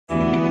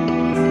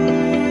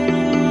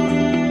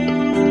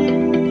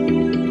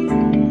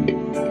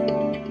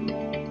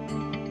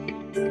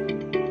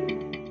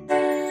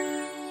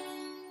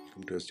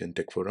specialist in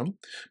Tech Forum.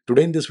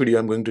 Today in this video,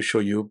 I'm going to show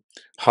you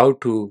how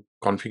to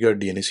configure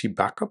DNAC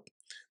backup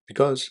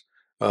because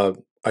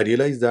I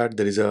realized that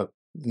there is a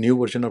new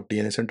version of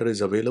DNA Center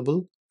is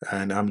available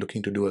and I'm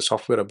looking to do a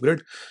software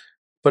upgrade.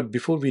 But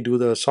before we do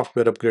the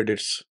software upgrade,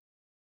 it's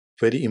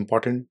very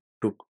important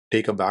to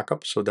take a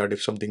backup so that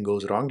if something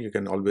goes wrong, you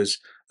can always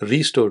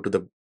restore to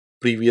the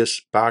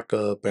previous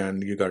backup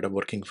and you got a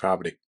working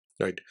fabric,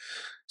 right?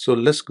 So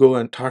let's go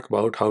and talk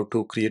about how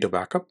to create a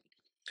backup.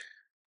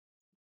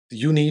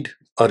 You need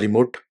a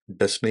remote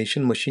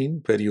destination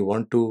machine where you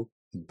want to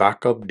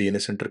back up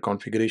DNS Center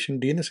configuration.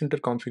 DNS Center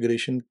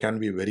configuration can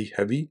be very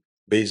heavy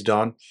based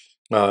on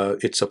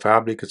it's a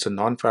fabric, it's a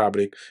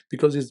non-fabric,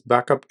 because it's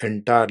backup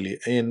entirely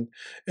in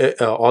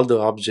all the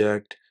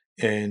object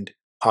and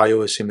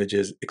iOS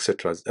images,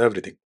 etc.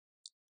 Everything,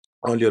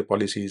 all your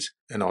policies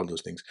and all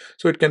those things.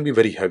 So it can be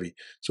very heavy.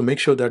 So make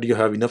sure that you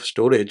have enough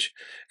storage.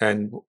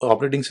 And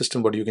operating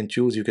system, what you can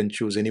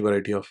choose any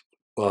variety of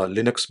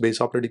Linux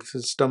based operating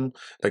system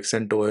like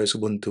CentOS,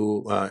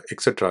 Ubuntu,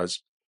 etc.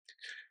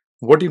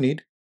 What you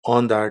need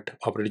on that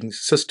operating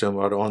system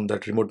or on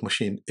that remote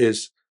machine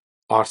is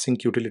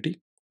rsync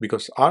utility,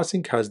 because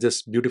rsync has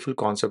this beautiful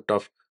concept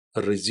of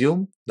a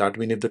resume. That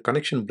means if the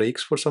connection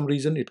breaks for some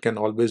reason, it can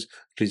always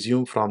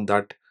resume from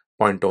that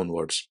point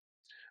onwards.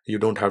 You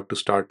don't have to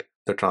start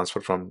the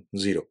transfer from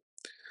zero.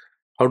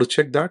 How to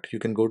check that? You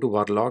can go to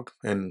var log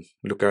and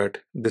look at,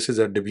 this is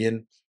a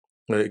Debian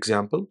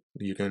example.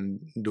 You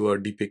can do a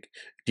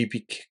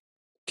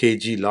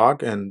dpkg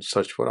log and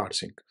search for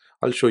rsync.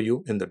 I'll show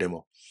you in the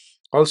demo.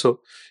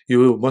 Also,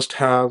 you must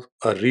have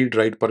a read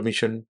write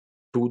permission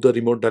to the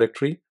remote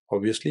directory.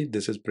 Obviously,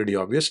 this is pretty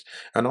obvious.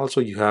 And also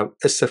you have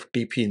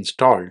SFTP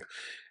installed.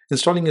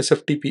 Installing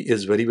SFTP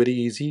is very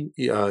easy.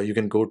 You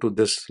can go to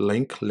this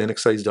link,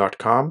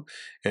 linuxize.com,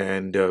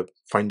 and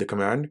find the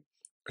command.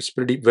 It's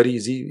very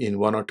easy. In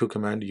one or two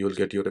commands, you'll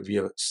get your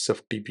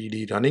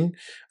SFTPD running,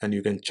 and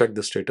you can check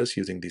the status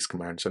using these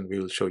commands, and we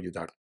will show you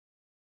that.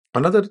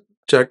 Another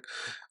check,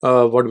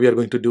 what we are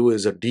going to do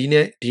is a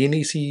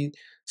DNAC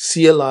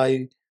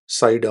CLI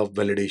side of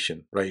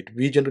validation, right?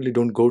 We generally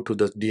don't go to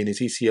the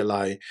DNAC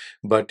CLI,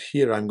 but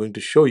here I'm going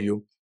to show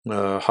you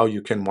how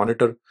you can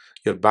monitor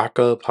your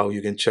backup, how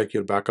you can check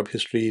your backup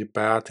history,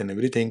 path, and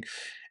everything.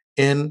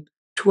 And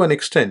to an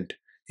extent,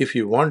 if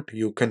you want,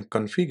 you can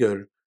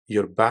configure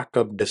your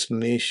backup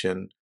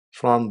destination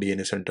from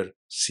DNA Center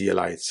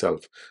CLI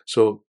itself.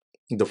 So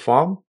the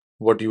form,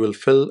 what you will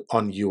fill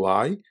on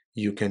UI,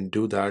 you can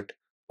do that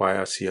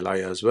via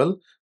CLI as well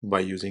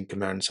by using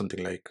commands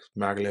something like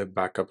maglab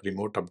backup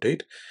remote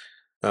update.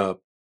 Uh,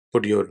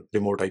 put your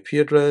remote IP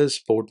address,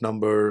 port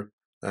number,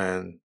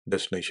 and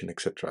destination,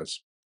 etc.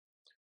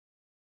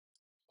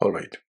 All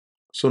right.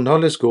 So now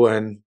let's go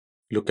and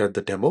look at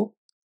the demo.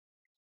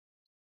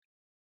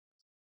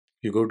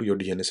 You go to your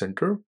DNA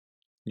Center.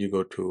 You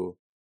go to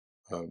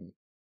um,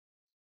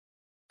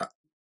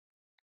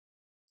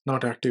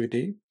 not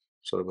activity.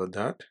 Sorry about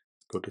that.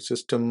 Go to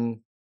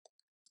system.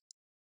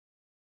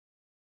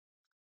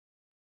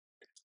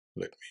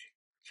 Let me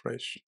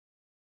refresh.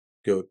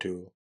 Go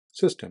to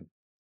system.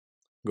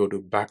 Go to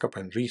backup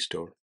and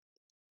restore.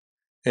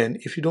 And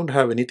if you don't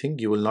have anything,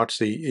 you will not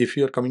see. If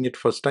you are coming it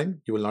first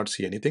time, you will not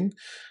see anything.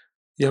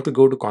 You have to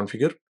go to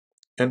configure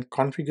and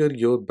configure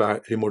your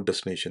remote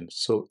destination.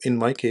 So in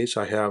my case,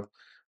 I have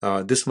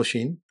this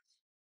machine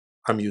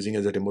I'm using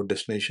as a remote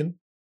destination.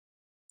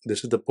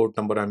 This is the port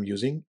number I'm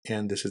using,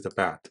 and this is the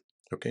path.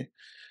 Okay.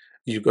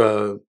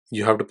 You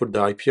have to put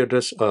the IP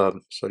address,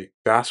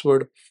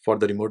 password for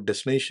the remote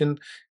destination,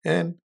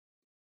 and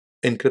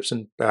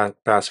encryption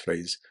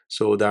passphrase,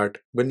 so that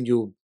when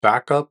you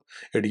back up,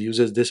 it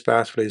uses this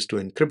passphrase to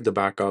encrypt the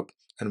backup,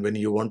 and when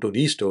you want to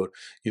restore,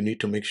 you need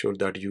to make sure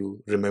that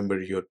you remember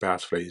your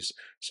passphrase.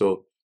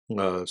 So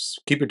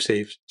keep it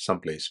safe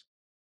someplace.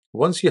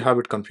 Once you have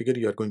it configured,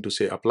 you are going to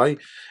say apply,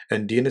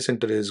 and DNS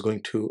Center is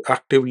going to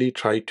actively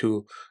try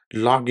to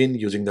log in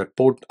using that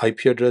port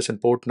IP address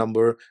and port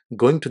number,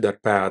 going to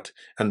that path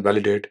and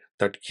validate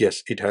that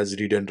yes, it has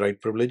read and write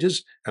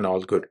privileges and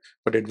all good,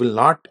 but it will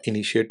not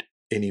initiate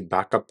any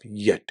backup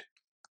yet.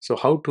 So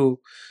how to,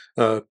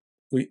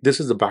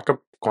 this is the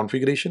backup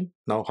configuration.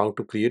 Now how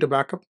to create a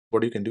backup,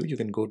 what you can do, you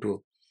can go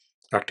to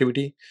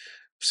activity,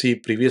 see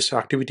previous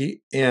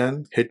activity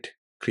and hit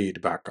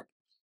create backup.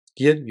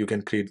 Here you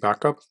can create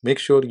backup. Make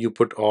sure you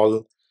put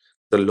all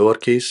the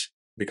lowercase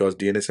because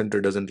DNS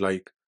Center doesn't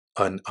like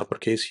an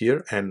uppercase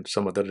here and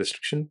some other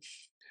restriction.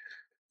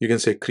 You can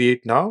say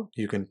create now.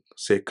 You can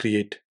say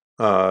create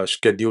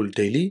schedule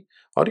daily,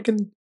 or you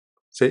can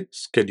say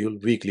schedule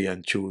weekly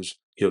and choose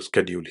your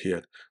schedule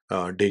here,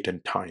 date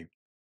and time.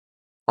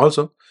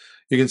 Also,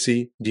 you can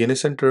see DNS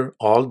Center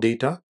all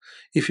data.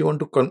 If you want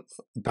to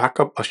back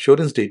up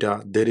assurance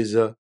data, there is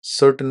a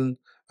certain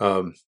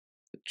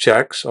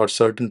checks or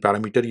certain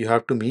parameter you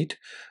have to meet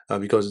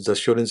because the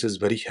assurance is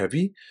very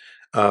heavy.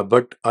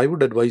 But I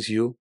would advise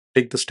you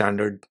take the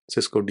standard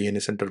Cisco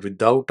DNS Center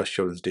without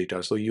assurance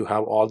data. So you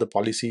have all the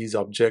policies,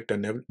 object,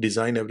 and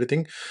design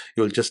everything.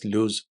 You'll just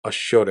lose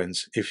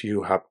assurance if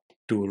you have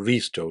to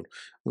restore,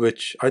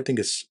 which I think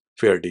is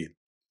fair deal.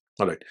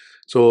 All right.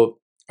 So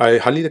I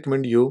highly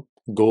recommend you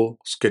go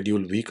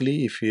schedule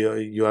weekly if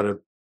you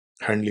are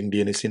handling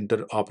DNA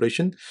center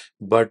operation,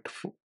 but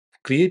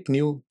create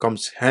new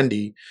comes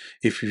handy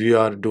if you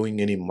are doing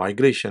any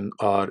migration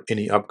or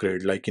any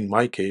upgrade. Like in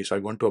my case, I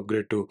want to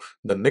upgrade to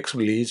the next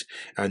release,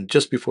 and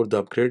just before the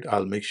upgrade,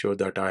 I'll make sure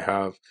that I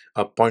have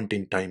a point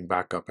in time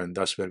backup, and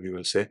that's where we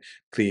will say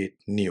create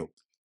new.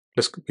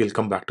 We'll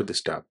come back to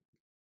this tab.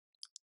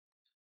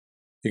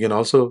 You can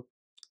also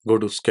go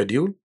to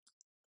schedule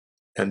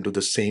and do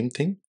the same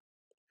thing,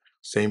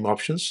 same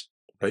options,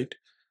 right?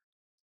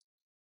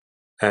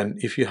 And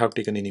if you have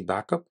taken any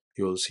backup,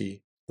 you will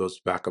see those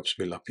backups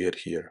will appear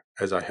here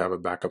as I have a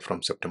backup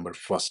from September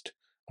 1st.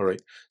 All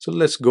right, so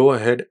let's go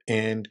ahead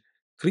and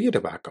create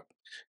a backup.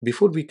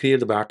 Before we create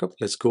the backup,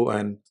 let's go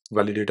and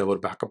validate our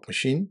backup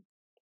machine.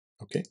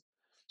 Okay,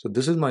 so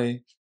this is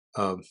my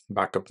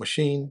backup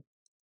machine,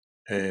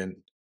 and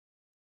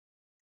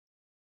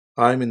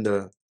I'm in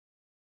the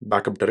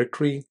backup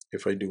directory.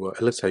 If I do a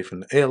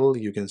ls-l,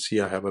 you can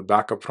see I have a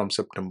backup from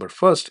September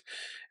 1st,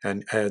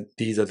 and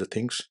these are the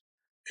things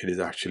it is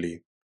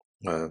actually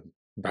uh,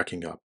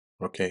 backing up.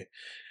 Okay,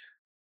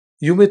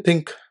 you may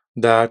think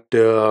that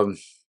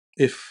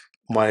if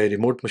my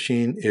remote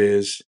machine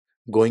is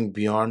going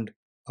beyond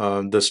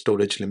the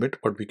storage limit,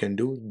 what we can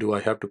do I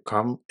have to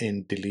come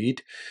and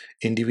delete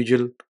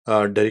individual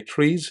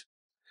directories?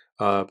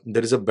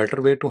 There is a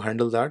better way to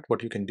handle that.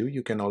 What you can do,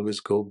 you can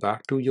always go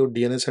back to your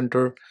DNA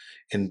center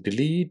and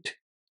delete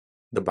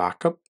the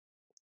backup.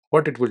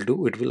 What it will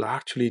do, it will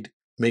actually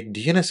make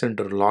DNS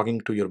center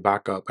logging to your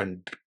backup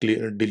and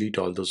delete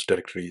all those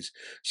directories.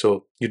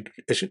 So you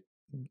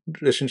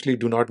essentially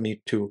do not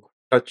need to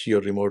touch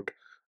your remote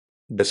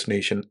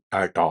destination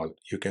at all.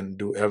 You can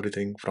do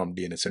everything from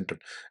DNS center,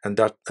 and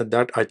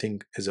that I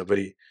think is a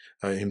very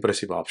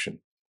impressive option.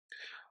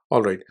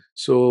 All right,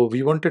 so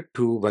we wanted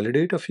to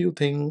validate a few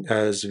things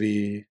as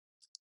we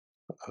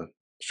uh,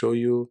 show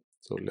you.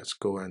 So let's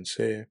go and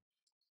say,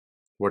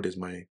 what is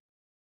my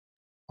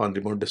on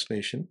remote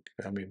destination?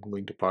 I'm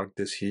going to park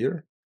this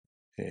here,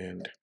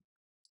 and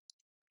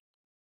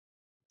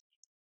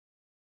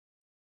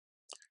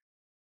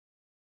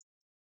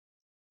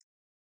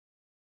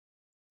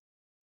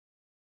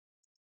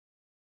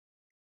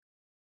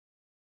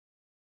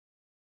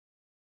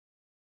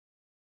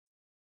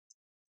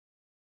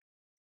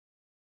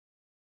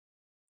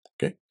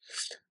okay,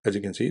 as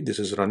you can see, this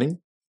is running.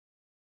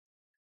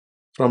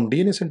 From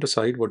DNA center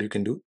side, what you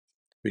can do,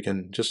 we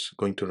can just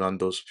going to run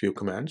those few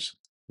commands,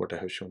 what I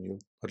have shown you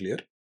earlier.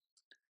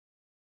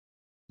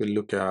 We'll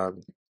look at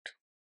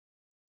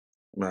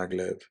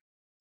maglev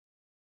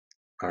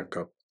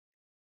backup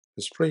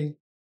history.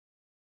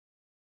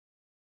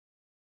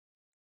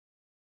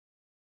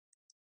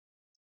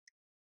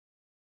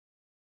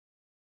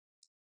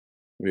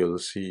 We'll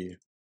see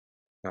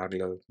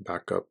maglev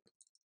backup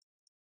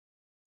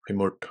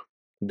remote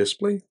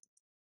display.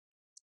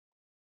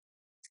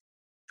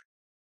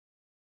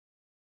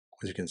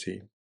 As you can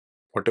see,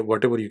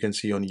 whatever you can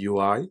see on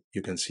UI,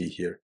 you can see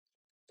here.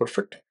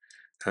 Perfect.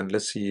 And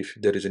let's see if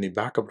there is any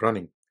backup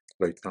running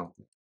right now.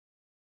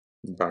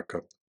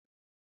 Backup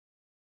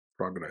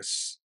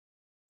progress.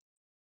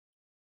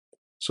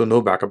 So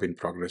no backup in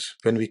progress.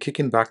 When we kick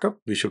in backup,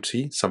 we should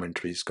see some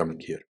entries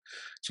coming here.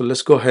 So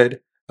let's go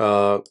ahead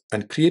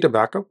and create a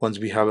backup. Once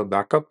we have a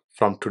backup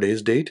from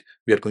today's date,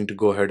 we are going to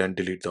go ahead and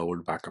delete the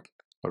old backup.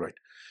 All right.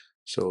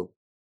 So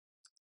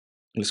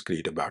let's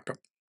create a backup.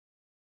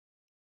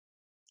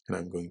 And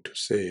I'm going to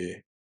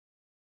say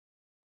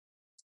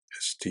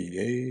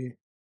STA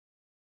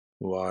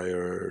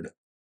wired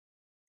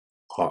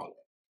all.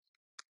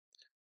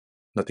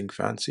 Nothing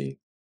fancy.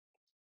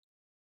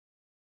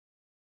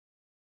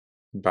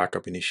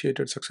 Backup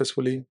initiated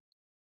successfully.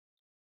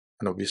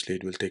 And obviously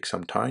it will take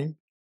some time.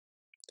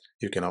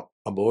 You can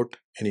abort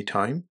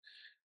anytime.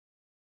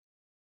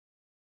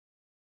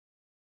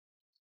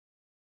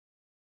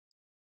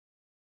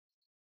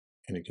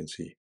 And you can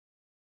see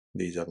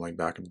these are my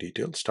backup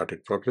details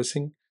started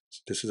progressing.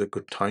 So this is a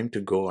good time to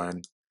go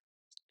and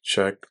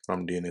check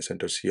from DNA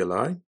Center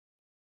CLI.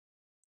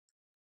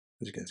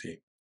 As you can see,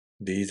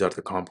 these are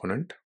the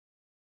component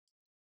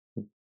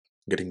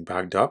getting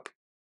backed up.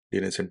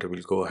 DNA Center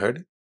will go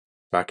ahead,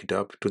 back it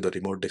up to the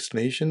remote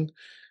destination,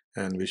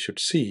 and we should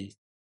see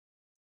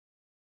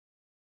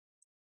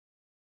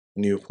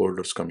new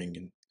folders coming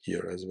in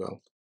here as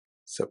well.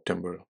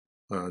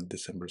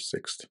 December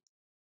 6th, as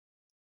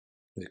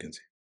you can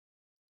see.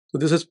 So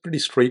this is pretty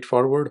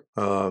straightforward.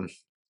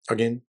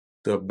 Again,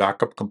 the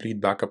complete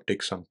backup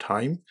takes some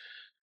time.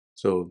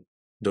 So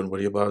don't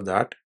worry about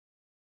that.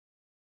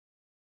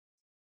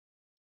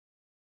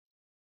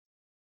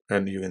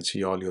 And you can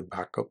see all your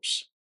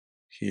backups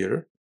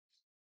here.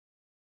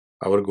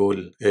 Our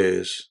goal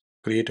is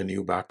create a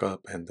new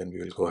backup, and then we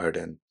will go ahead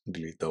and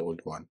delete the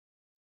old one.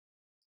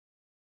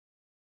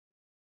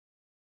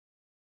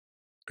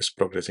 It's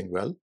progressing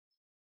well.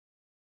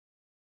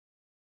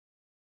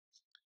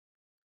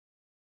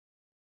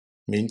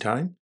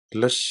 Meantime,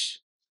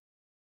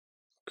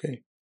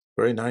 okay,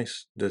 Very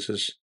nice. This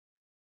is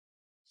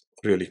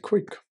really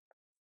quick.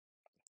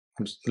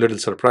 I'm a little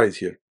surprised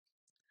here.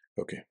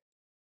 Okay,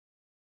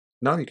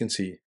 now you can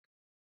see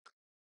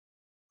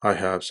I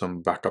have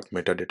some backup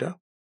metadata,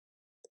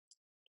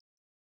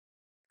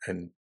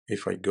 and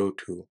if I go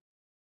to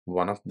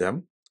one of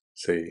them,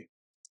 say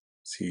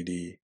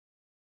cd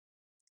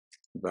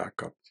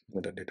backup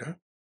metadata,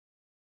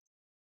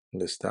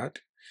 list that,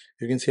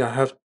 you can see I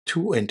have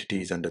two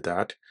entities under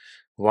that.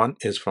 One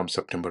is from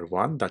September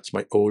 1, that's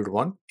my old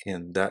one,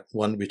 and that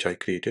one which I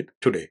created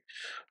today.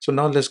 So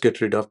now let's get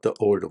rid of the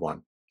old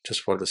one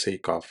just for the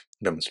sake of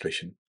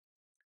demonstration.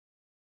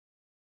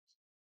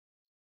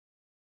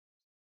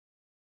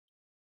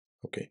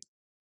 Okay,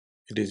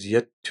 it is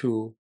yet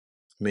to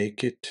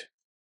make it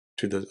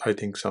to the, I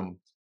think some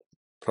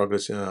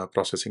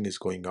processing is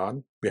going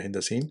on behind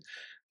the scene.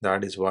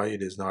 That is why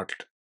it is not.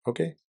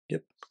 Okay,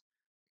 yep.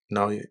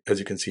 Now as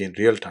you can see in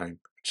real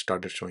time it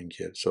started showing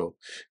here. So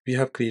we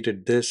have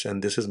created this,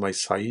 and this is my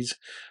size.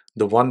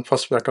 The one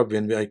first backup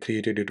when I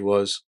created it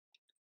was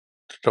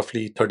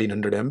roughly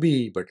 1300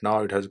 MB, but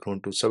now it has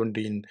grown to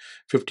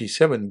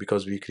 1757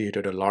 because we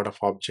created a lot of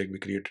object. We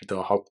created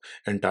the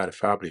entire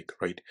fabric,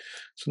 right?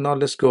 So now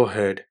let's go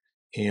ahead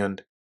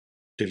and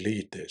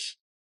delete this.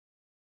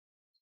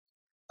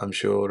 I'm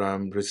sure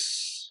I'm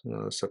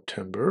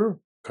September,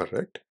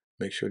 correct?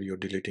 Make sure you're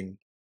deleting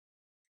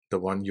the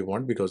one you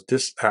want because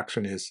this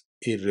action is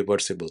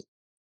irreversible.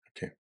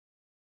 Okay,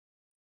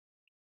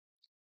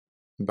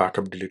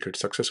 backup deleted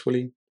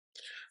successfully.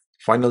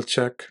 Final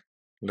check.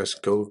 Let's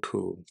go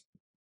to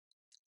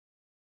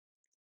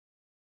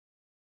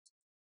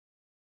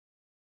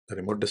the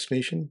remote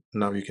destination.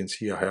 Now you can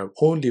see I have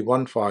only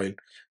one file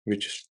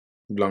which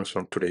belongs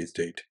from today's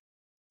date.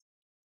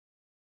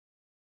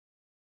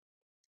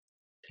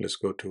 Let's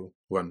go to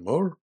one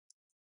more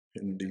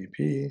in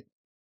DP.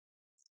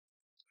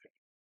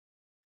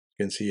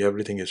 You can see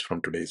everything is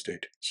from today's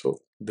date. So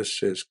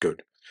this is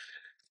good.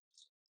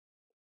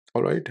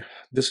 All right,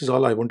 this is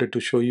all I wanted to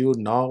show you.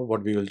 Now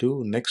what we will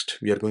do next,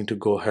 we are going to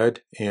go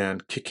ahead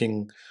and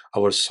kicking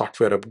our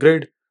software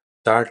upgrade.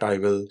 That I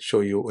will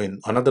show you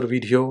in another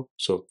video.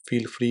 So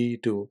feel free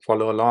to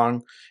follow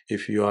along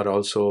if you are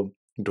also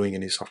doing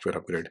any software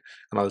upgrade.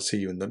 And I'll see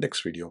you in the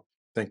next video.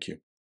 Thank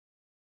you.